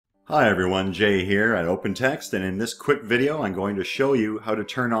Hi everyone, Jay here at OpenText, and in this quick video I'm going to show you how to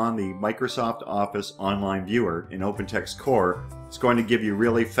turn on the Microsoft Office Online Viewer in OpenText Core. It's going to give you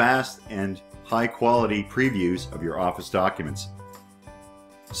really fast and high quality previews of your Office documents.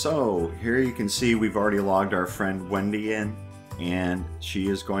 So here you can see we've already logged our friend Wendy in, and she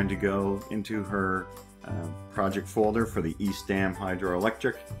is going to go into her project folder for the East Dam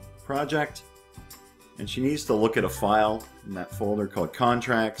Hydroelectric project. And she needs to look at a file in that folder called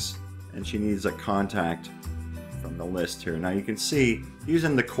Contracts, and she needs a contact from the list here. Now you can see,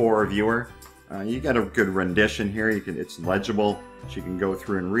 using the Core Viewer, you got a good rendition here. It's legible. She can go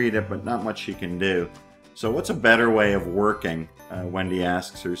through and read it, but not much she can do. So what's a better way of working, Wendy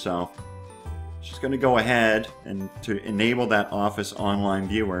asks herself. She's going to go ahead and to enable that Office Online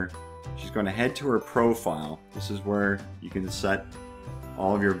Viewer, she's going to head to her profile. This is where you can set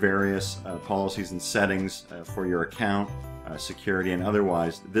all of your various policies and settings for your account, security and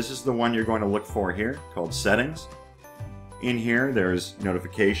otherwise. This is the one you're going to look for here, called Settings. In here there's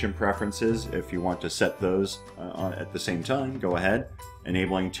notification preferences. If you want to set those at the same time, go ahead,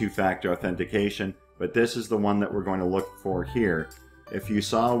 enabling two-factor authentication. But this is the one that we're going to look for here. If you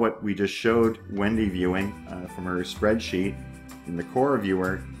saw what we just showed Wendy viewing from her spreadsheet in the Core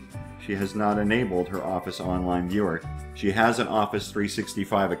Viewer, she has not enabled her Office Online Viewer. She has an Office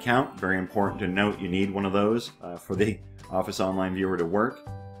 365 account. Very important to note, you need one of those for the Office Online Viewer to work.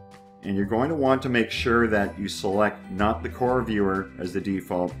 And you're going to want to make sure that you select not the Core Viewer as the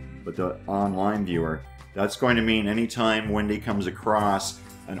default, but the Online Viewer. That's going to mean anytime Wendy comes across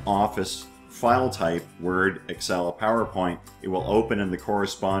an Office file type, Word, Excel, PowerPoint, it will open in the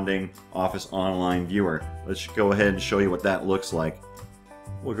corresponding Office Online Viewer. Let's go ahead and show you what that looks like.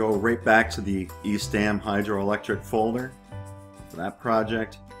 We'll go right back to the East Dam Hydroelectric folder for that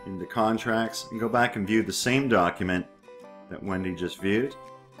project, into Contracts, and go back and view the same document that Wendy just viewed.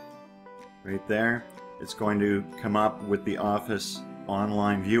 Right there, it's going to come up with the Office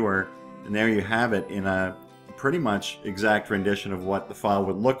Online Viewer, and there you have it in a pretty much exact rendition of what the file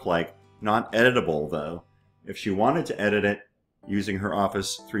would look like. Not editable though. If she wanted to edit it using her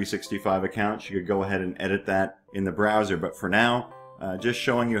Office 365 account, she could go ahead and edit that in the browser, but for now, just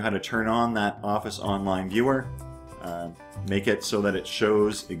showing you how to turn on that Office Online Viewer, make it so that it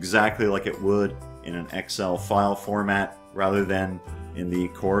shows exactly like it would in an Excel file format rather than in the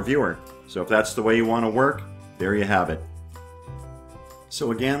Core Viewer. So if that's the way you want to work, there you have it.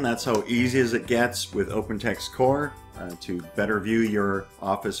 So again, that's how easy as it gets with OpenText Core to better view your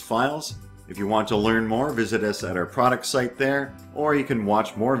Office files. If you want to learn more, visit us at our product site there, or you can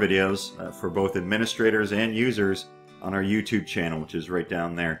watch more videos for both administrators and users on our YouTube channel, which is right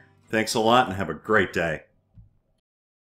down there. Thanks a lot and have a great day.